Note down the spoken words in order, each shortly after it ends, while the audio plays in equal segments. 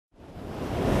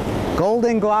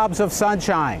Golden globs of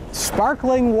sunshine,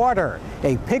 sparkling water,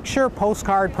 a picture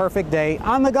postcard perfect day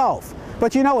on the Gulf.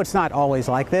 But you know it's not always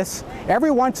like this.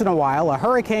 Every once in a while, a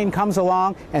hurricane comes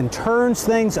along and turns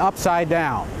things upside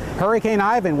down. Hurricane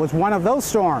Ivan was one of those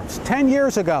storms 10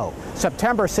 years ago,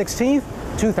 September 16th,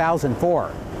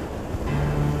 2004.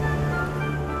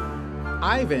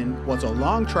 Ivan was a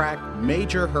long-track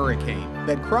major hurricane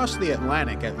that crossed the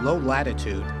Atlantic at low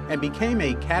latitude and became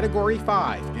a Category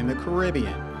 5 in the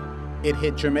Caribbean. It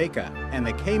hit Jamaica and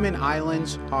the Cayman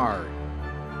Islands hard.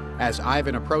 As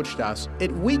Ivan approached us,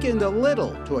 it weakened a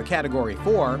little to a Category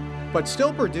 4, but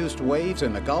still produced waves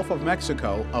in the Gulf of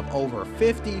Mexico of over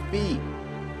 50 feet.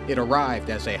 It arrived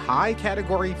as a high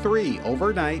Category 3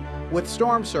 overnight with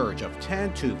storm surge of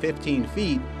 10 to 15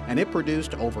 feet, and it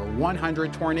produced over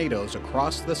 100 tornadoes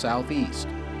across the southeast.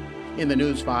 In the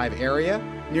News 5 area,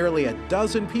 nearly a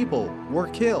dozen people were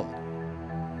killed.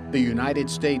 The United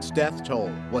States death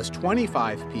toll was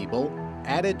 25 people,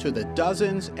 added to the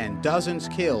dozens and dozens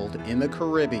killed in the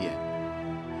Caribbean.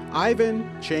 Ivan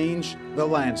changed the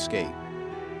landscape.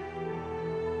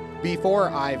 Before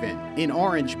Ivan in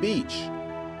Orange Beach.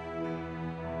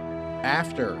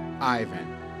 After Ivan.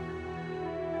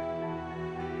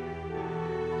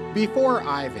 Before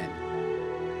Ivan.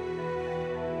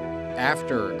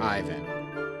 After Ivan.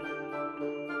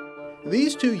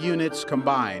 These two units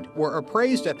combined were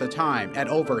appraised at the time at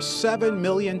over $7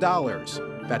 million.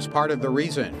 That's part of the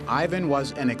reason Ivan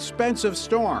was an expensive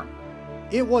storm.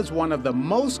 It was one of the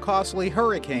most costly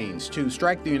hurricanes to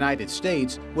strike the United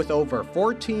States, with over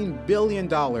 $14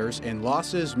 billion in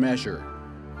losses measured.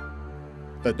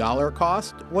 The dollar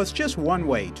cost was just one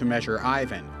way to measure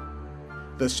Ivan.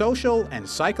 The social and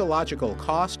psychological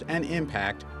cost and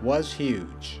impact was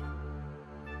huge.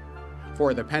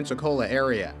 For the Pensacola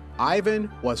area, Ivan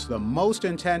was the most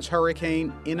intense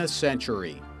hurricane in a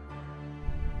century.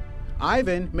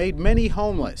 Ivan made many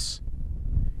homeless.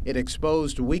 It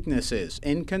exposed weaknesses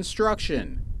in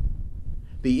construction.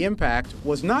 The impact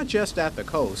was not just at the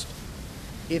coast.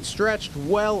 It stretched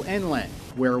well inland,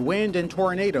 where wind and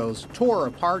tornadoes tore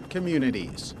apart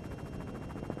communities.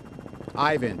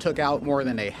 Ivan took out more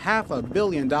than $500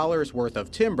 million worth of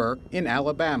timber in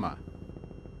Alabama.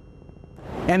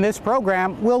 In this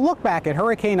program, we'll look back at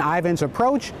Hurricane Ivan's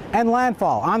approach and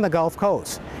landfall on the Gulf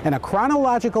Coast. In a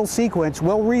chronological sequence,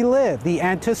 we'll relive the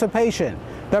anticipation,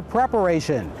 the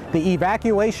preparation, the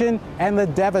evacuation, and the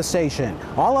devastation.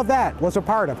 All of that was a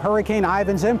part of Hurricane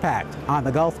Ivan's impact on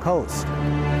the Gulf Coast.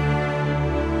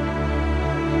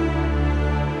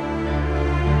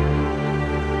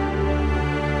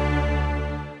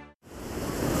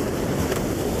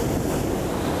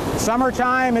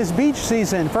 Summertime is beach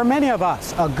season for many of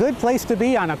us, a good place to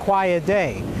be on a quiet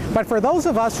day. But for those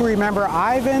of us who remember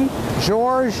Ivan,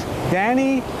 George,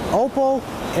 Danny, Opal,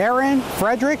 Aaron,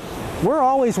 Frederick, we're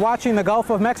always watching the Gulf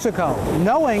of Mexico,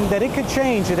 knowing that it could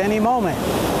change at any moment.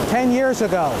 10 years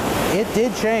ago, it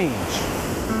did change.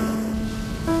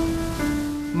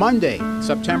 Monday,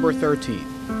 September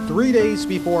 13th, 3 days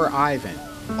before Ivan,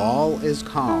 all is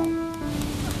calm.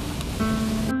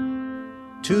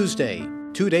 Tuesday,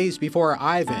 2 days before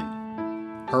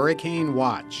Ivan, hurricane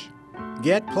watch.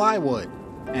 Get plywood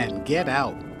and get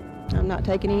out. I'm not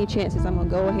taking any chances. I'm going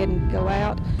to go ahead and go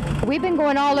out. We've been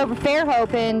going all over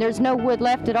Fairhope and there's no wood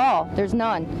left at all. There's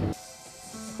none.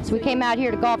 So we came out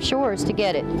here to Gulf Shores to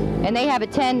get it. And they have a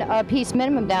 10-piece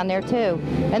minimum down there too.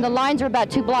 And the lines are about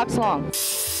 2 blocks long.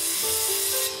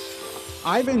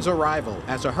 Ivan's arrival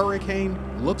as a hurricane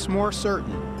looks more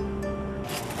certain.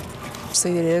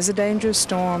 See, it is a dangerous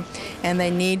storm, and they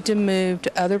need to move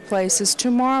to other places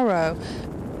tomorrow.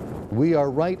 We are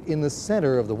right in the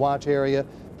center of the watch area,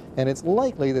 and it's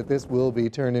likely that this will be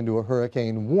turned into a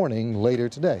hurricane warning later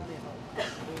today.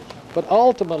 But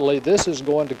ultimately, this is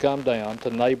going to come down to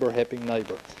neighbor helping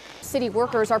neighbor. City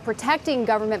workers are protecting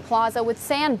Government Plaza with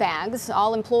sandbags.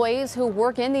 All employees who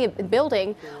work in the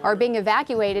building are being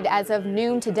evacuated as of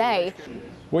noon today.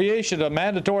 We issued a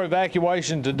mandatory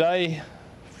evacuation today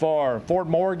for Fort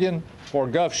Morgan, for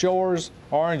Gulf Shores,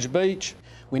 Orange Beach.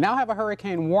 We now have a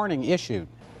hurricane warning issued.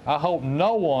 I hope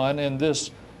no one in this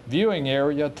viewing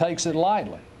area takes it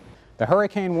lightly. The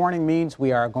hurricane warning means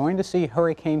we are going to see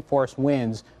hurricane-force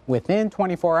winds within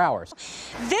 24 hours.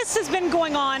 This has been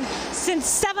going on since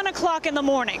 7 o'clock in the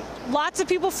morning. Lots of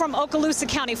people from Okaloosa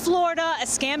County, Florida,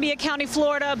 Escambia County,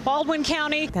 Florida, Baldwin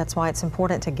County. That's why it's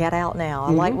important to get out now. I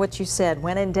like what you said.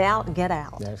 When in doubt, get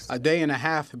out. Yes. A day and a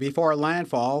half before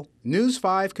landfall, News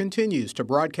 5 continues to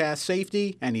broadcast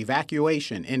safety and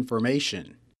evacuation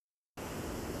information.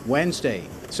 Wednesday,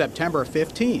 September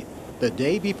 15th, the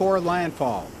day before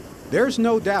landfall. There's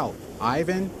no doubt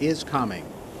Ivan is coming.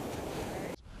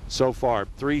 So far,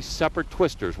 3 separate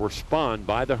twisters were spawned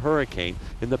by the hurricane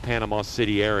in the Panama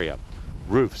City area.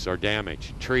 Roofs are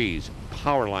damaged, trees,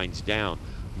 power lines down,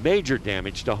 major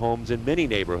damage to homes in many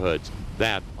neighborhoods.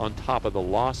 That on top of the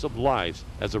loss of lives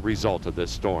as a result of this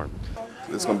storm.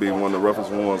 It's going to be one of the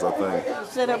roughest ones, I think.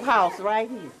 Set up house right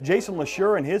here. Jason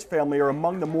LaSure and his family are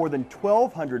among the more than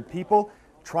 1,200 people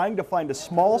trying to find a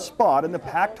small spot in the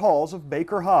packed halls of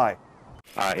Baker High.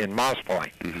 In Moss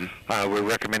Point, we're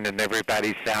recommending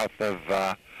everybody south of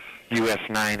US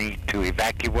 90 to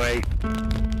evacuate.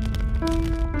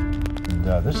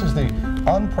 This is the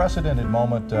unprecedented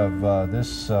moment of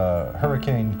this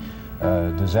hurricane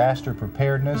disaster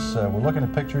preparedness. We're looking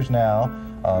at pictures now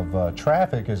of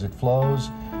traffic as it flows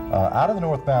out of the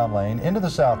northbound lane into the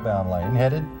southbound lane,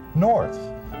 headed north.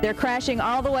 They're crashing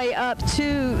all the way up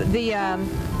to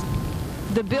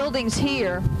the buildings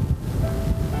here,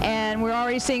 and we're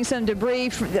already seeing some debris,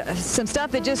 some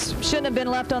stuff that just shouldn't have been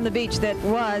left on the beach that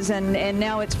was, and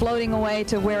now it's floating away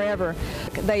to wherever.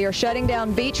 They are shutting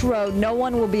down Beach Road. No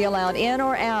one will be allowed in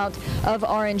or out of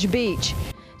Orange Beach.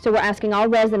 So we're asking all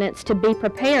residents to be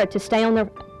prepared to stay on their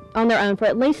own for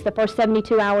at least the first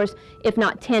 72 hours, if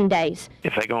not 10 days.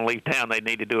 If they're going to leave town, they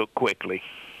need to do it quickly.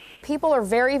 People are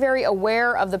very, very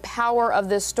aware of the power of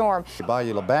this storm.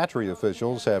 Bayou La Battery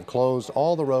officials have closed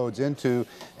all the roads into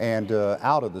and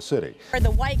out of the city. The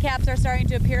whitecaps are starting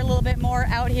to appear a little bit more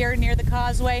out here near the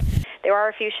causeway. There are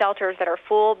a few shelters that are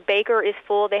full. Baker is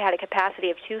full. They had a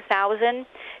capacity of 2,000.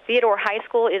 Theodore High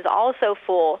School is also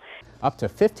full. Up to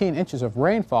 15 inches of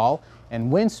rainfall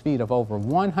and wind speed of over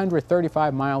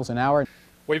 135 miles an hour.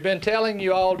 We've been telling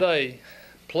you all day,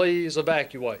 please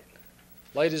evacuate.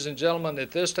 Ladies and gentlemen,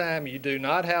 at this time, you do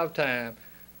not have time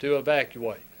to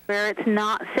evacuate. Where it's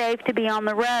not safe to be on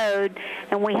the road,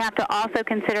 and we have to also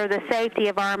consider the safety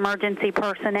of our emergency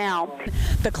personnel.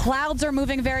 The clouds are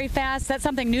moving very fast. That's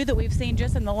something new that we've seen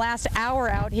just in the last hour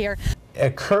out here. A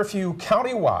curfew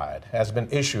countywide has been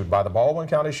issued by the Baldwin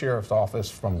County Sheriff's Office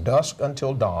from dusk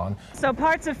until dawn. So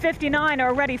parts of 59 are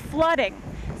already flooding.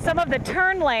 Some of the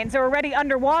turn lanes are already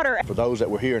underwater. For those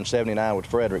that were here in 79 with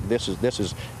Frederick, this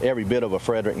is every bit of a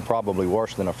Frederick and probably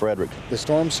worse than a Frederick. The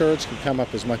storm surge can come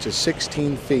up as much as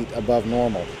 16 feet above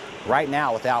normal. Right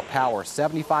now, without power,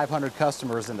 7,500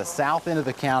 customers in the south end of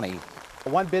the county.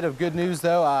 One bit of good news,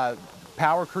 though,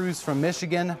 power crews from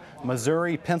Michigan,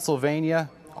 Missouri, Pennsylvania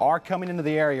are coming into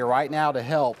the area right now to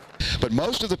help. But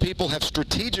most of the people have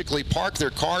strategically parked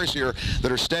their cars here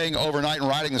that are staying overnight and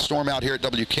riding the storm out here at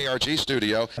WKRG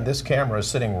studio. And this camera is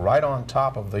sitting right on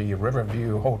top of the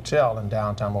Riverview Hotel in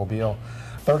downtown Mobile.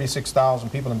 36,000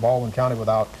 people in Baldwin County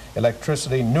without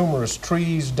electricity, numerous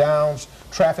trees down,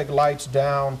 traffic lights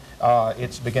down.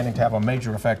 It's beginning to have a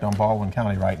major effect on Baldwin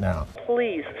County right now.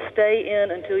 Please stay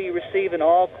in until you receive an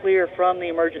all clear from the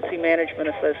Emergency Management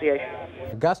Association.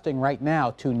 Gusting right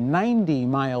now to 90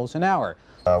 miles an hour.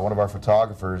 One of our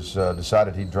photographers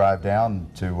decided he'd drive down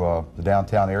to the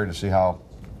downtown area to see how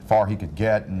far he could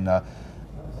get, and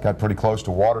got pretty close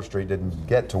to Water Street. Didn't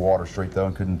get to Water Street, though,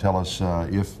 and couldn't tell us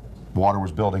if water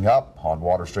was building up on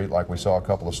Water Street like we saw a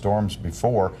couple of storms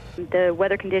before. The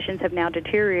weather conditions have now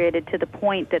deteriorated to the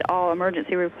point that all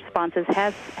emergency responses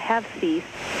have ceased.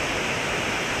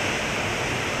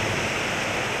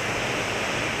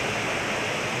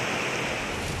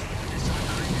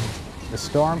 The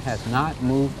storm has not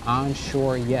moved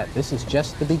onshore yet. This is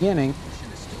just the beginning.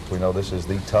 We know this is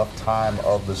the tough time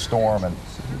of the storm, and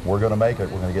we're going to make it.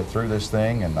 We're going to get through this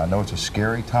thing, and I know it's a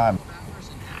scary time.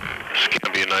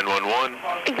 Escambia 911.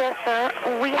 Yes, sir.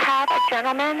 We have a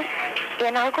gentleman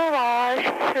in our garage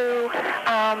who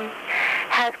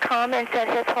has come and said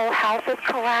his whole house has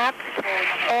collapsed,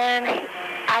 and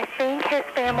I think his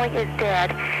family is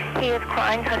dead. He is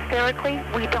crying hysterically.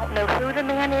 We don't know who the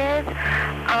man is,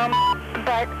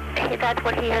 but that's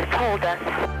what he has told us.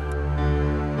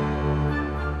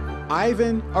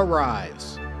 Ivan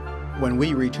arrives. When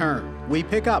we return, we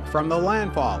pick up from the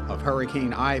landfall of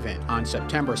Hurricane Ivan on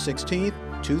September 16,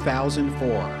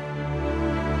 2004.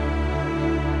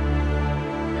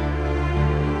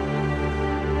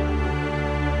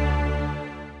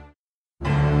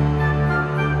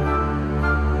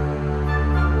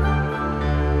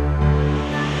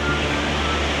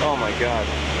 God.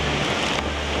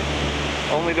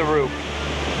 Only the roof.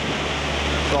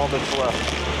 That's all that's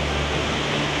left.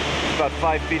 It's about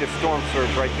 5 feet of storm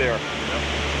surge right there.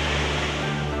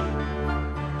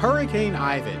 Hurricane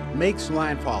Ivan makes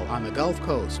landfall on the Gulf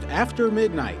Coast after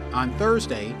midnight on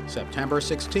Thursday, September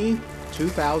 16,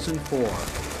 2004.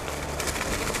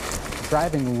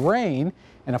 driving rain,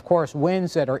 and of course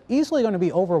winds that are easily going to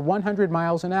be over 100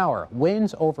 miles an hour.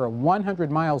 Winds over 100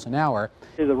 miles an hour.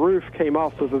 The roof came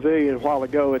off the pavilion a while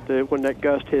ago when that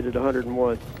gust hit at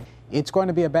 101. It's going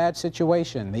to be a bad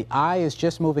situation. The eye is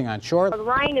just moving on shore. The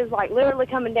rain is like literally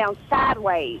coming down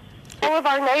sideways. All of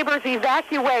our neighbors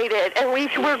evacuated, and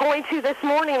we're going to this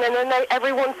morning, and then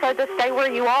everyone said to stay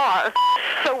where you are.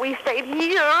 So we stayed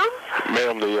here.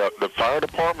 Ma'am, the fire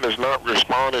department is not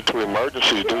responding to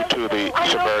emergencies due to the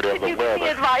severity of the weather. Could you give me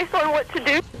advice on what to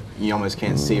do? You almost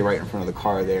can't see right in front of the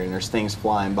car there, and there's things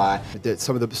flying by.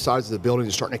 Some of the sides of the building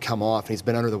are starting to come off, and he's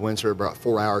been under the winds for about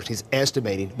 4 hours. He's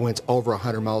estimating winds over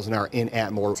 100 miles an hour in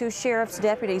Atmore. 2 sheriff's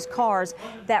deputies' cars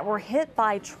that were hit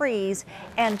by trees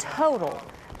and totaled.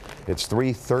 It's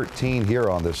 3:13 here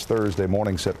on this Thursday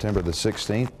morning, September the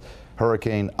 16th.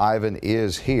 Hurricane Ivan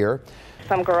is here.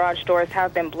 Some garage doors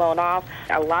have been blown off.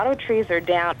 A lot of trees are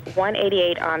down.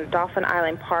 188 on Dolphin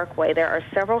Island Parkway. There are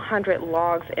several hundred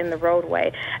logs in the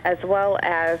roadway, as well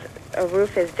as a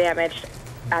roof is damaged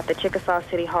at the Chickasaw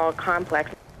City Hall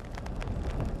complex.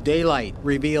 Daylight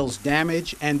reveals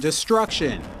damage and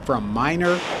destruction from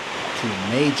minor to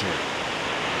major.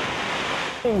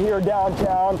 Here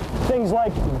downtown, things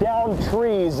like downed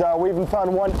trees. We even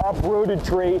found one uprooted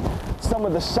tree. Some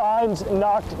of the signs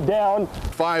knocked down.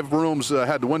 5 rooms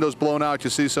had the windows blown out.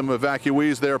 You see some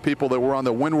evacuees there, people that were on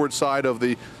the windward side of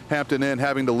the Hampton Inn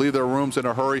having to leave their rooms in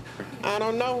a hurry. I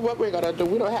don't know what we're going to do.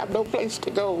 We don't have no place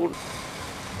to go.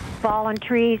 Fallen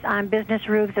trees on business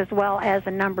roofs, as well as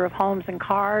a number of homes and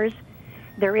cars.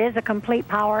 There is a complete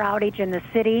power outage in the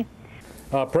city.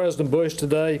 President Bush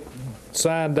today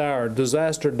signed our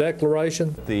disaster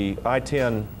declaration. The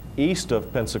I-10 east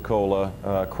of Pensacola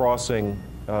crossing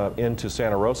into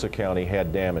Santa Rosa County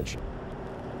had damage.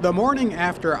 The morning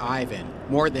after Ivan,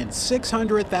 more than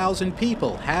 600,000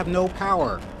 people have no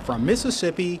power from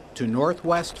Mississippi to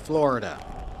northwest Florida.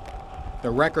 The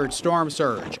record storm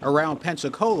surge around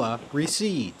Pensacola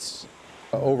recedes.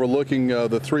 Overlooking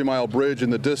the 3-mile bridge in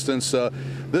the distance.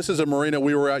 This is a marina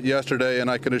we were at yesterday, and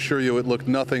I can assure you it looked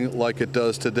nothing like it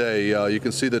does today. You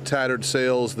can see the tattered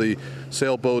sails, the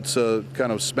sailboats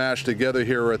kind of smashed together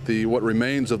here at what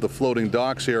remains of the floating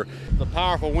docks here. The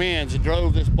powerful winds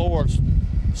drove this board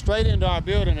straight into our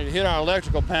building. It hit our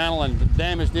electrical panel and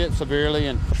damaged it severely.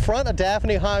 And front of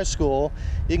Daphne High School,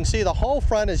 you can see the whole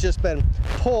front has just been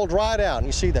pulled right out. And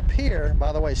you see the pier,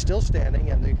 by the way, still standing,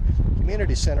 and the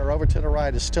community center over to the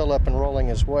right is still up and rolling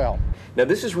as well. Now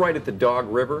this is right at the Dog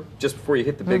River, just before you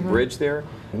hit the big bridge there.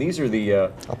 And these are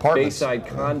the Bayside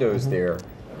condos there.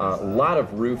 A lot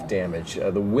of roof damage.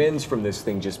 The winds from this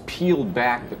thing just peeled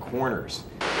back the corners.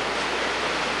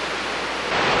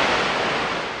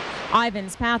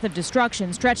 Ivan's path of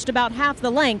destruction stretched about half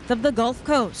the length of the Gulf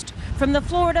Coast, from the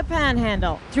Florida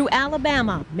Panhandle through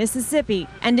Alabama, Mississippi,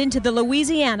 and into the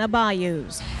Louisiana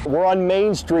bayous. We're on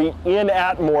Main Street in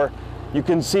Atmore. You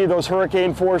can see those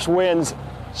hurricane-force winds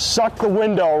suck the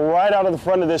window right out of the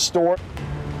front of this store.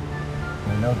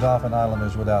 We know Dauphin Island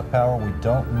is without power. We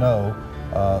don't know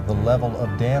the level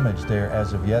of damage there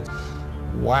as of yet.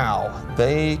 Wow,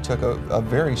 they took a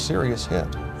very serious hit.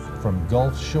 From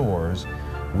Gulf Shores,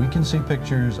 we can see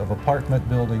pictures of apartment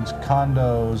buildings,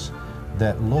 condos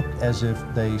that look as if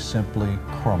they simply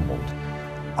crumbled.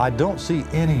 I don't see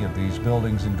any of these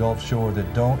buildings in Gulf Shore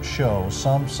that don't show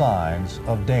some signs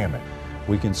of damage.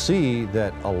 We can see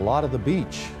that a lot of the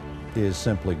beach is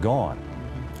simply gone.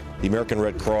 The American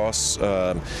Red Cross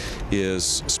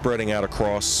is spreading out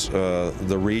across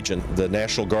the region. The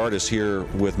National Guard is here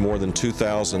with more than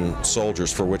 2,000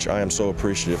 soldiers, for which I am so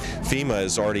appreciative. FEMA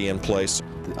is already in place.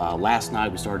 Last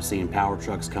night we started seeing power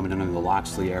trucks coming into the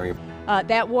Loxley area.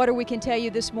 That water, we can tell you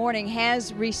this morning,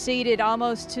 has receded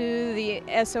almost to the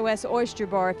SOS Oyster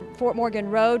Bar at Fort Morgan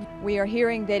Road. We are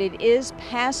hearing that it is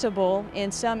passable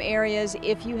in some areas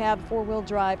if you have four-wheel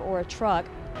drive or a truck.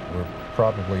 We're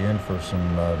probably in for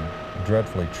some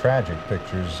dreadfully tragic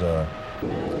pictures.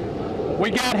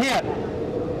 We got hit.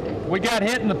 We got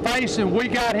hit in the face, and we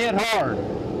got hit hard.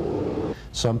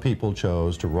 Some people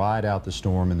chose to ride out the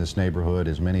storm in this neighborhood.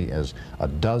 As many as a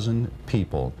dozen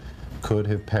people could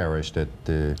have perished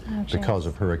because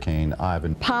of Hurricane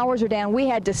Ivan. Powers are down. We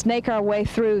had to snake our way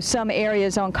through some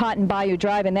areas on Cotton Bayou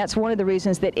Drive, and that's one of the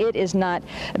reasons that it is not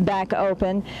back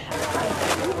open.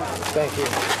 Thank you.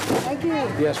 Thank you.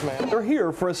 Yes, ma'am. They're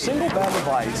here for a single bag of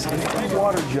ice and 2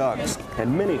 water jugs,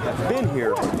 and many have been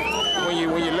here. When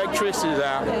your electricity is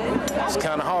out, it's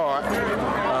kind of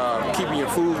hard keeping your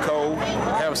food cold,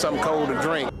 having something cold to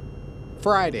drink.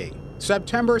 Friday,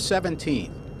 September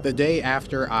 17th, the day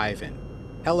after Ivan.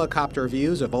 Helicopter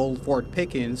views of Old Fort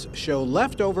Pickens show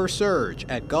leftover surge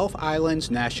at Gulf Island's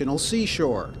National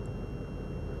Seashore.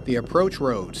 The approach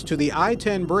roads to the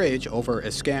I-10 bridge over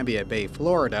Escambia Bay,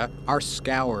 Florida, are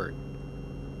scoured.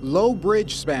 Low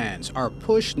bridge spans are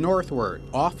pushed northward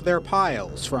off their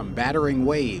piles from battering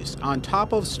waves on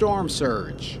top of storm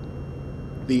surge.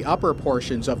 The upper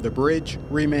portions of the bridge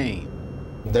remain.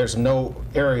 There's no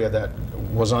area that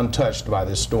was untouched by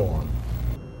this storm.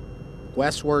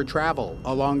 Westward travel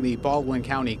along the Baldwin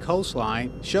County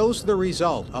coastline shows the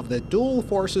result of the dual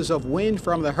forces of wind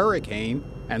from the hurricane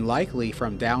and likely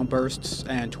from downbursts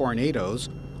and tornadoes,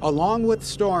 along with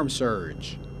storm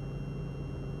surge.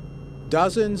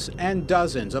 Dozens and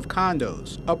dozens of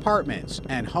condos, apartments,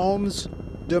 and homes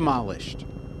demolished.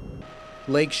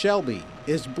 Lake Shelby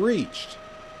is breached.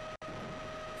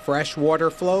 Fresh water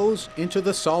flows into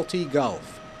the salty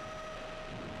Gulf.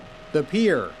 The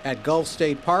pier at Gulf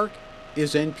State Park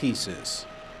is in pieces.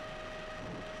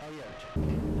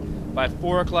 By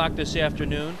 4 o'clock this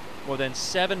afternoon, more than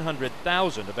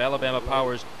 700,000 of Alabama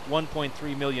Power's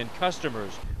 1.3 million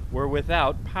customers were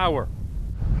without power.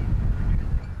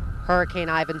 Hurricane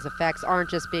Ivan's effects aren't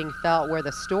just being felt where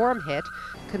the storm hit.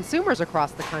 Consumers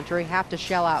across the country have to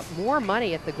shell out more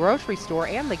money at the grocery store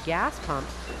and the gas pump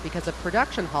because of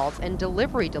production halts and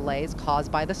delivery delays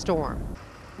caused by the storm.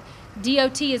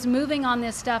 DOT is moving on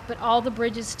this stuff, but all the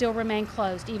bridges still remain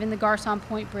closed. Even the Garcon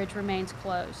Point Bridge remains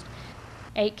closed.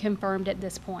 8 confirmed at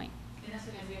this point.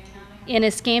 In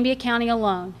Escambia County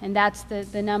alone, and that's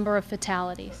the number of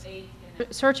fatalities.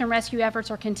 Search and rescue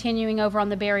efforts are continuing over on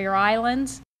the barrier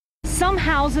islands. Some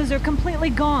houses are completely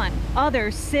gone.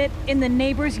 Others sit in the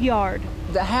neighbor's yard.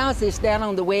 The houses down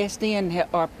on the west end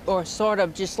are sort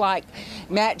of just like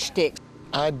matchsticks.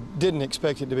 I didn't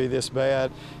expect it to be this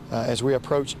bad. As we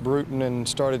approached Bruton and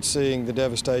started seeing the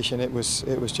devastation, it was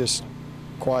just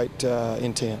quite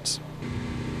intense.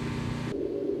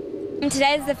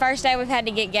 Today's the first day we've had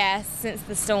to get gas since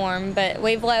the storm, but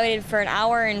we've waited for an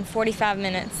hour and 45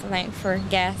 minutes, I think, for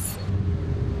gas.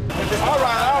 All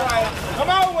right. Come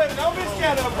on with it. Don't be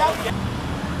scared of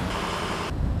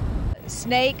it.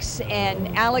 Snakes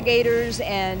and alligators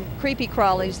and creepy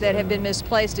crawlies that have been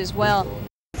misplaced as well.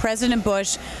 President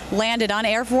Bush landed on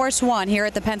Air Force One here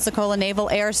at the Pensacola Naval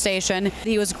Air Station.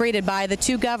 He was greeted by the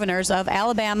 2 governors of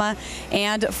Alabama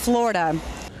and Florida.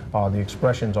 The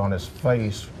expressions on his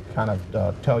face kind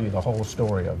of tell you the whole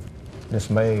story of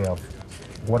dismay of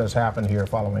what has happened here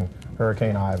following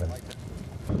Hurricane Ivan.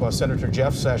 Senator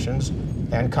Jeff Sessions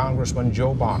and Congressman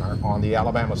Joe Bonner on the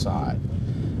Alabama side.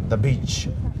 The beach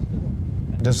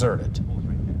deserted.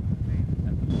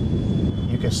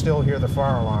 You can still hear the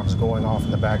fire alarms going off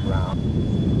in the background.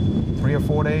 3 or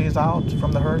 4 days out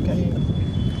from the hurricane.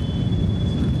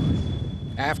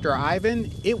 After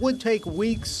Ivan, it would take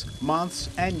weeks, months,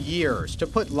 and years to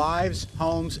put lives,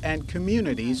 homes, and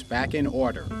communities back in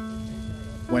order.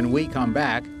 When we come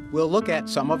back, we'll look at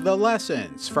some of the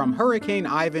lessons from Hurricane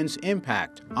Ivan's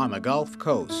impact on the Gulf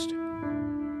Coast.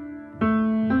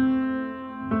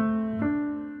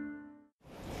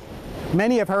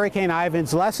 Many of Hurricane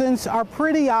Ivan's lessons are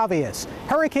pretty obvious.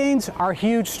 Hurricanes are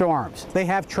huge storms. They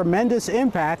have tremendous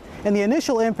impact, and the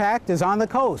initial impact is on the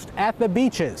coast, at the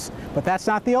beaches. But that's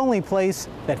not the only place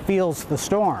that feels the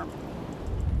storm.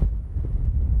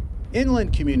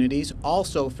 Inland communities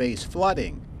also face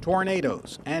flooding,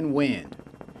 tornadoes, and wind.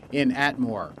 In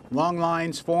Atmore, long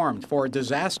lines formed for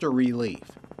disaster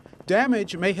relief.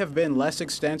 Damage may have been less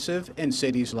extensive in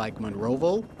cities like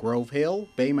Monroeville, Grove Hill,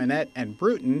 Bay Minette, and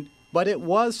Bruton, but it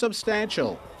was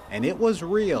substantial, and it was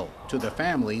real to the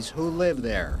families who live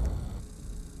there.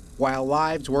 While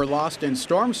lives were lost in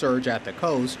storm surge at the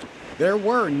coast, there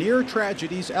were near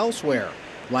tragedies elsewhere,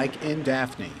 like in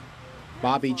Daphne.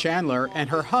 Bobby Chandler and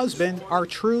her husband are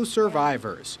true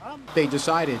survivors. They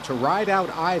decided to ride out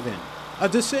Ivan, a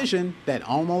decision that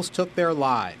almost took their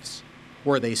lives.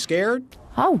 Were they scared?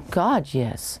 Oh, God,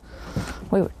 yes.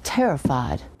 We were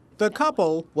terrified. The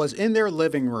couple was in their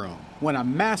living room when a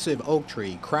massive oak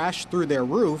tree crashed through their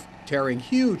roof, tearing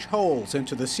huge holes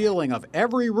into the ceiling of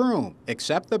every room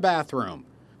except the bathroom,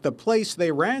 the place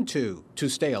they ran to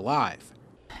stay alive.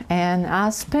 And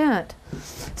I spent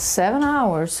 7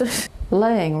 hours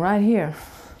laying right here.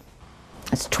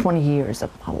 It's 20 years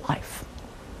of my life.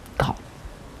 Gone.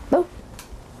 Boop.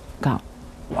 Gone.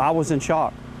 I was in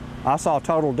shock. I saw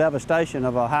total devastation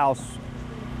of a house,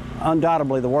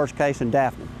 undoubtedly the worst case in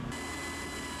Daphne.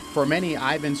 For many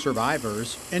Ivan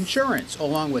survivors, insurance,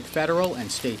 along with federal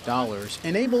and state dollars,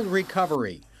 enabled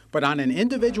recovery. But on an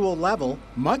individual level,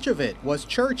 much of it was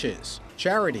churches,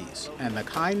 charities, and the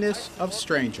kindness of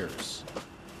strangers.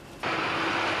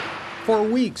 For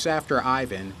weeks after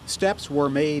Ivan, steps were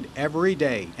made every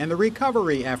day in the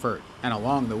recovery effort, and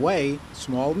along the way,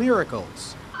 small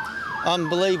miracles.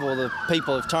 Unbelievable the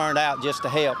people have turned out just to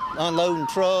help. Unloading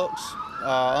trucks,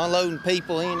 unloading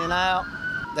people in and out.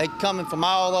 They're coming from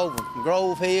all over, from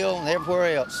Grove Hill and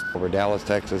everywhere else. Over Dallas,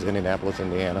 Texas, Indianapolis,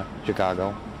 Indiana,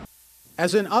 Chicago.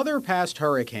 As in other past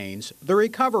hurricanes, the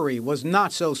recovery was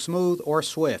not so smooth or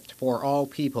swift for all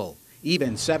people,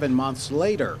 even 7 months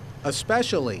later,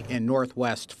 especially in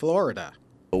Northwest Florida.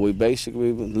 We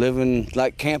basically living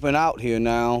like camping out here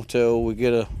now till we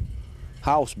get a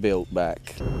house built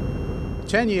back.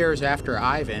 10 years after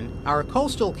Ivan, our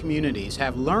coastal communities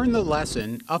have learned the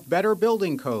lesson of better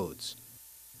building codes.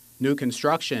 New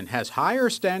construction has higher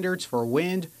standards for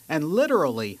wind and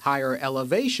literally higher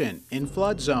elevation in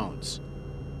flood zones.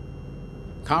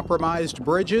 Compromised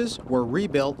bridges were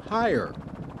rebuilt higher.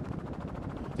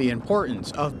 The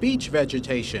importance of beach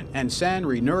vegetation and sand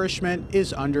renourishment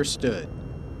is understood.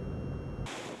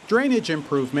 Drainage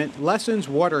improvement lessens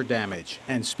water damage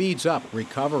and speeds up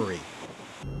recovery.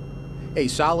 A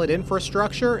solid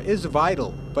infrastructure is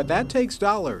vital, but that takes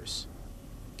dollars.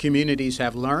 Communities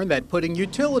have learned that putting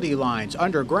utility lines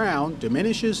underground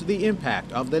diminishes the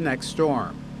impact of the next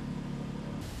storm.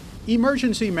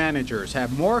 Emergency managers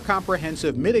have more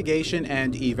comprehensive mitigation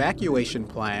and evacuation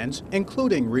plans,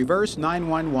 including reverse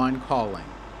 911 calling.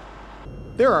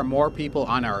 There are more people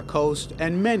on our coast,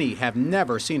 and many have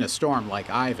never seen a storm like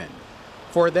Ivan.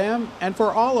 For them, and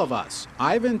for all of us,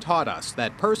 Ivan taught us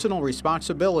that personal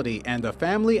responsibility and a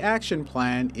family action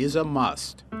plan is a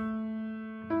must.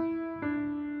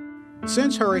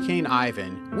 Since Hurricane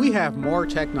Ivan, we have more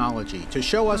technology to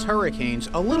show us hurricanes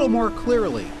a little more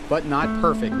clearly, but not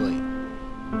perfectly.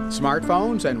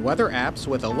 Smartphones and weather apps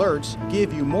with alerts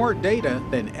give you more data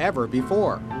than ever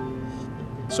before.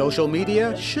 Social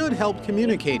media should help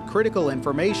communicate critical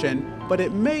information, but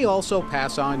it may also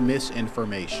pass on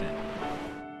misinformation.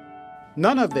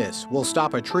 None of this will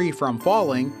stop a tree from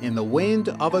falling in the wind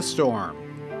of a storm.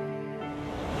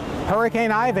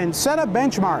 Hurricane Ivan set a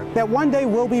benchmark that one day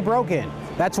will be broken.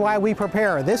 That's why we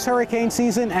prepare this hurricane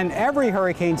season and every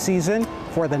hurricane season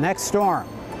for the next storm.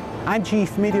 I'm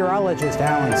Chief Meteorologist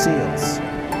Alan Seals.